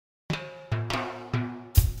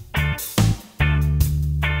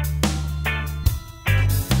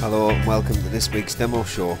Hello and welcome to this week's demo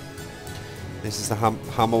show. This is the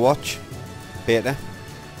Hammerwatch beta.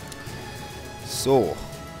 So,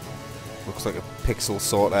 looks like a pixel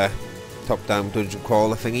sort of top-down dungeon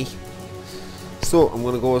crawler thingy. So I'm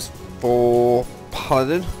going to go for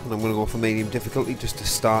Paladin, and I'm going to go for medium difficulty just to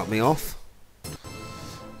start me off.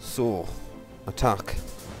 So, attack,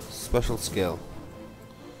 special skill.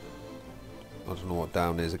 I don't know what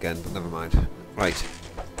down is again, but never mind. Right.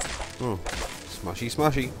 Oh, smashy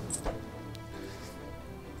smashy.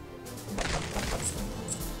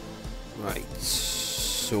 Right,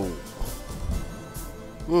 so...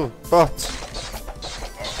 oh, bots!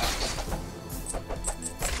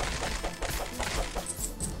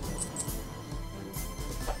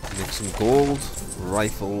 Make some gold,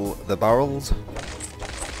 rifle the barrels.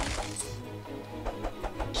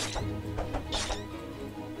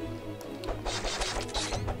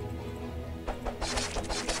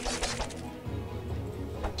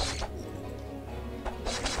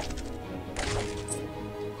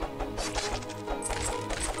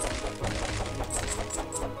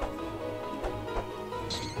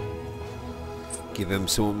 Give him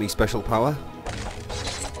some of me special power,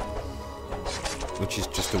 which is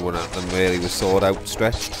just to one at them really with sword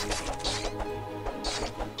outstretched.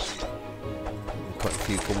 Quite a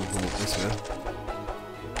few coming from up this way.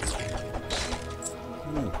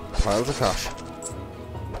 Piles of cash.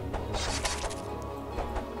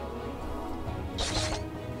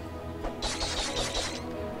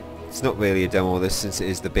 It's not really a demo of this since it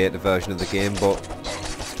is the beta version of the game, but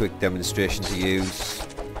it's a quick demonstration to use.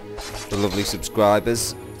 The lovely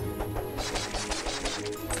subscribers.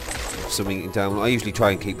 Something you can download. I usually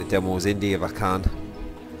try and keep the demos indie if I can,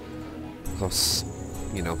 because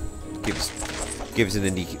you know, gives an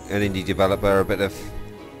indie developer a bit of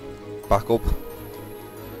backup.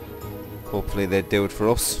 Hopefully they do it for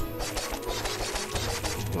us,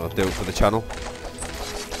 or do it for the channel.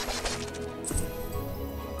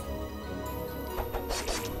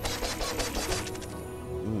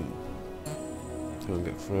 Can't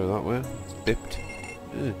get through that way. It's bipped.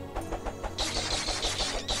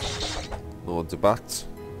 Loads of bats.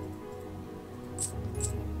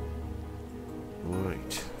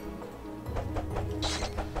 Right.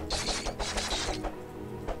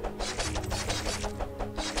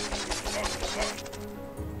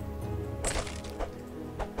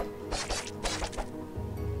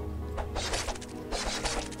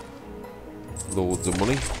 Loads of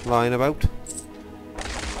money lying about.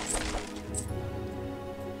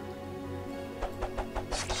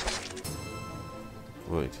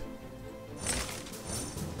 Right.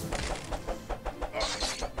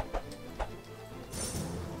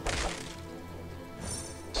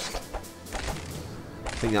 I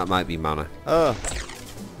think that might be mana. Oh!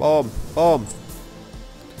 Bomb! Bomb!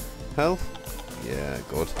 Health? Yeah,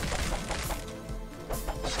 good.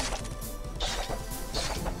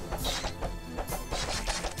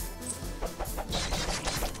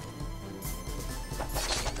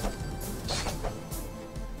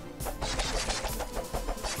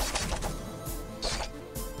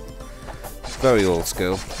 Very old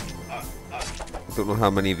school. I don't know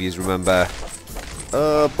how many of you remember.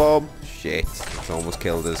 Bomb! Shit, it's almost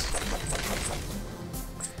killed us.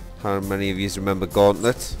 How many of you remember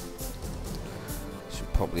Gauntlet?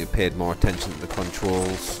 Should probably have paid more attention to the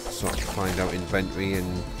controls, so I can find out inventory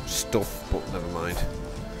and stuff, but never mind.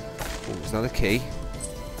 Oh, was that a key?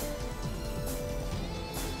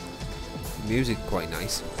 Music quite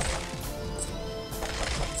nice.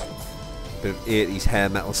 Bit of 80s hair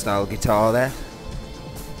metal style guitar there.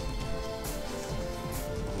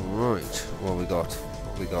 Right, what have we got? What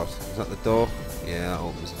have we got? Is that the door? Yeah, that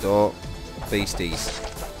opens the door. Beasties.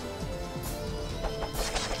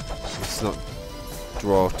 Let's not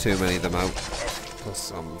draw too many of them out, because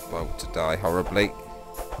I'm about to die horribly.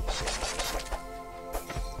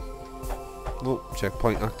 Oh,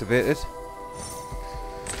 checkpoint activated.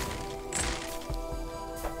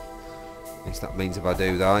 At least that means if I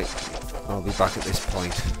do die, I'll be back at this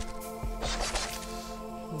point.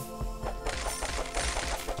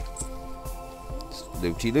 It's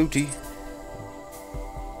looty looty.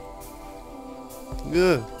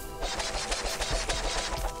 Yeah.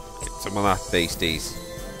 Get some of that, beasties.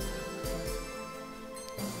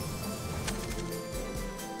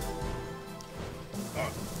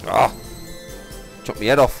 Ah! Chop me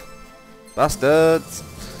head off. Bastards!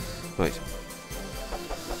 Right.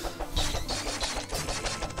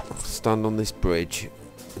 Stand on this bridge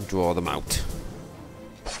and draw them out.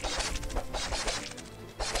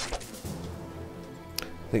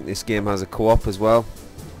 I think this game has a co-op as well.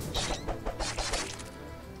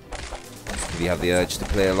 If you have the urge to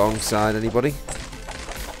play alongside anybody.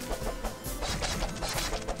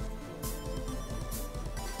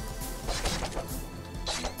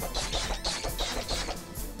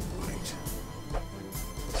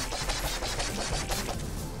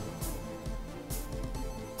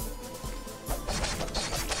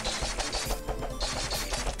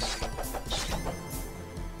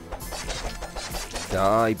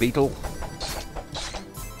 Die, beetle.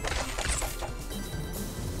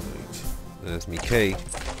 Right. There's me key.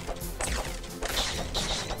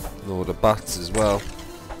 Load of bats as well.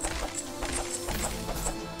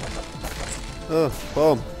 Oh,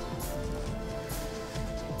 bomb.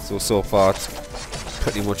 So far it's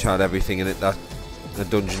pretty much had everything in it that a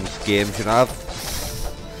dungeon game should have.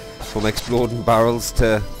 From exploding barrels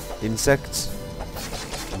to insects.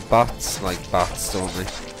 And bats, like bats, don't they?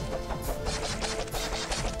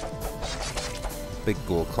 Big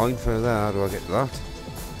gold coin for there, how do I get to that?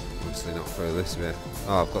 Obviously not through this way.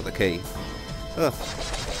 Oh, I've got the key. Oh.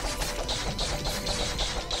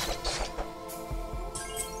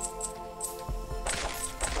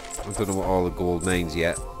 I don't know what all the gold means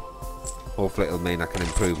yet. Hopefully it'll mean I can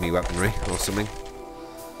improve my weaponry or something.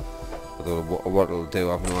 I don't know what it'll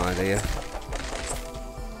do, I have no idea.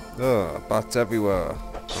 Oh, bats everywhere.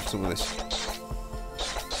 Have some of this.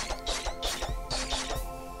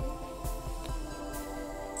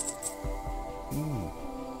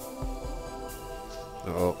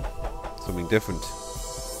 Uh-oh. Something different.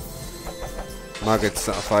 Maggots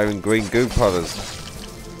that are firing green goo powders.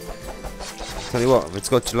 Tell you what, it's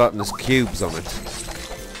got gelatinous cubes on it.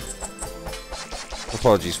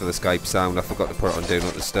 Apologies for the Skype sound, I forgot to put it on Do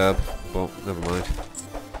Not Disturb, but never mind.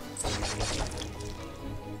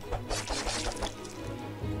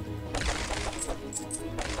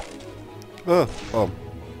 Oh, bomb.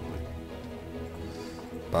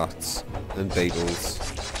 Bats and beetles.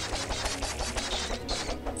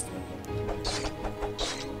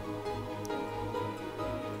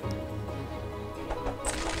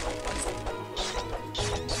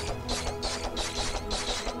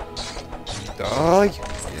 Die!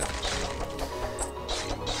 Yeah.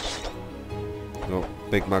 Oh,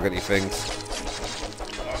 big maggoty things.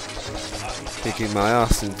 Kicking my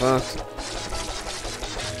ass, in fact.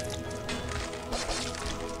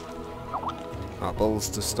 Apples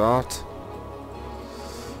to start.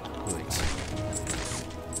 Right.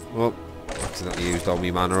 Well, accidentally used all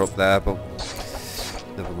my mana up there, but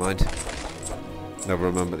never mind. Never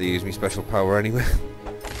remember to use my special power anyway.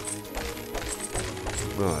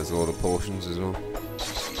 Oh, there's a lot of potions as well.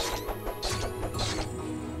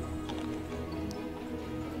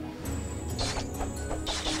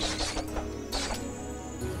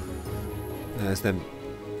 There's them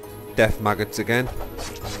death maggots again.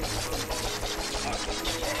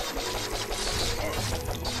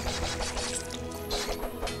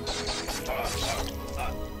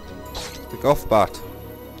 Pick off, bat.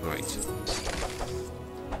 Right.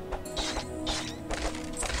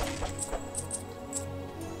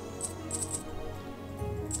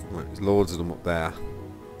 Right, there's loads of them up there.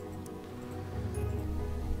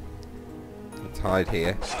 Let's hide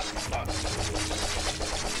here.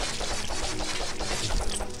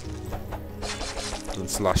 And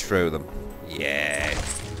slash through them. Yeah.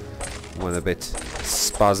 Went a bit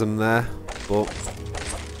spasm there, but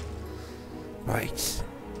right.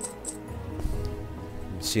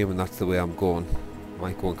 I'm assuming that's the way I'm going.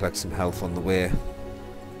 Might go and collect some health on the way.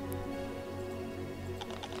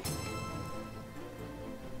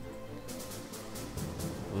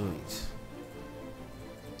 Right.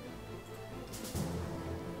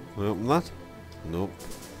 Can I open that? Nope.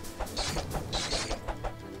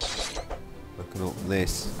 I can open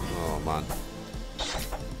this. Oh man.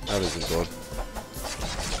 That isn't good.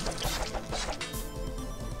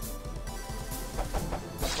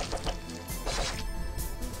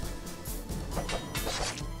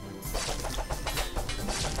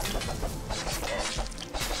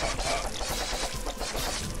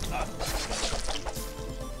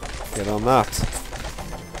 Get on that.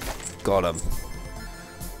 Got him.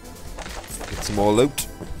 Get some more loot.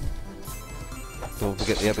 Don't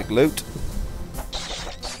forget the epic loot.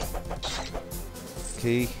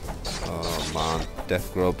 Key. Oh man,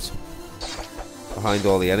 death grubs. Behind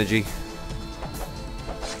all the energy.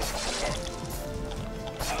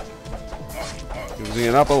 Give me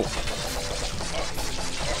an apple.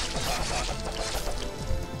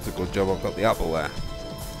 It's a good job I've got the apple there.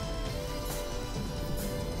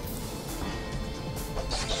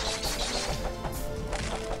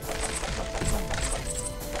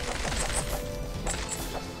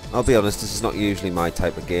 I'll be honest, this is not usually my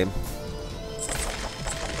type of game.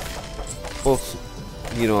 But,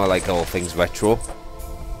 you know, I like all things retro.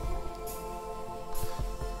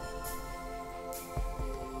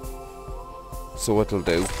 So it'll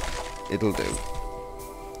do. It'll do.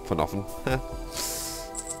 For nothing.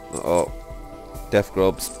 Uh-oh. Death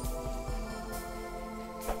grubs.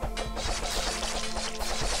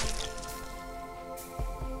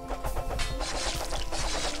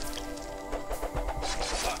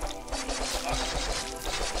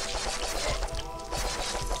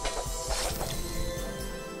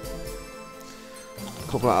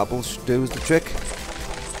 couple of apples should do as the trick.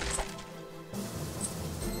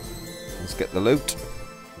 Let's get the loot.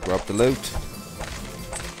 Grab the loot.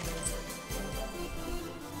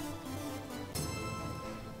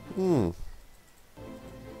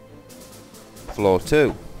 Floor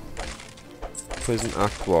 2. Prison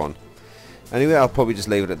Act 1. Anyway, I'll probably just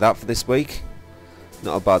leave it at that for this week.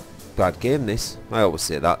 Not a bad game, this. I always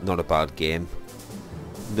say that, not a bad game.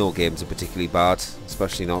 No games are particularly bad,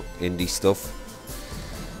 especially not indie stuff.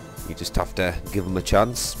 You just have to give them a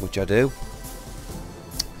chance, which I do.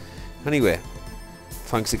 Anyway,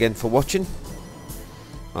 thanks again for watching.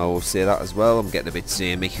 I will say that as well. I'm getting a bit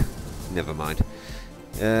samey. Never mind.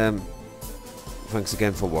 Thanks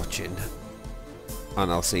again for watching,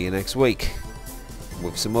 and I'll see you next week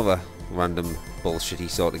with some other random bullshitty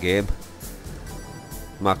sort of game.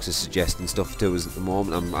 Max is suggesting stuff to us at the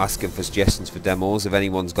moment. I'm asking for suggestions for demos. If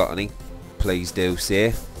anyone's got any, please do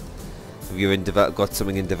say. If you're got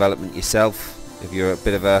something in development yourself, if you're a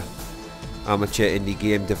bit of a amateur indie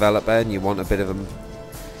game developer and you want a bit of them,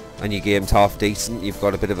 and your game's half decent, you've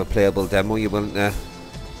got a bit of a playable demo,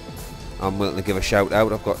 I'm willing to give a shout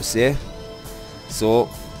out, I've got to say. So,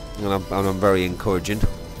 and I'm very encouraging.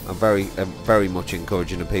 I'm very much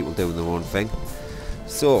encouraging of people doing their own thing.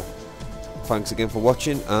 So, thanks again for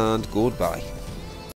watching, and goodbye.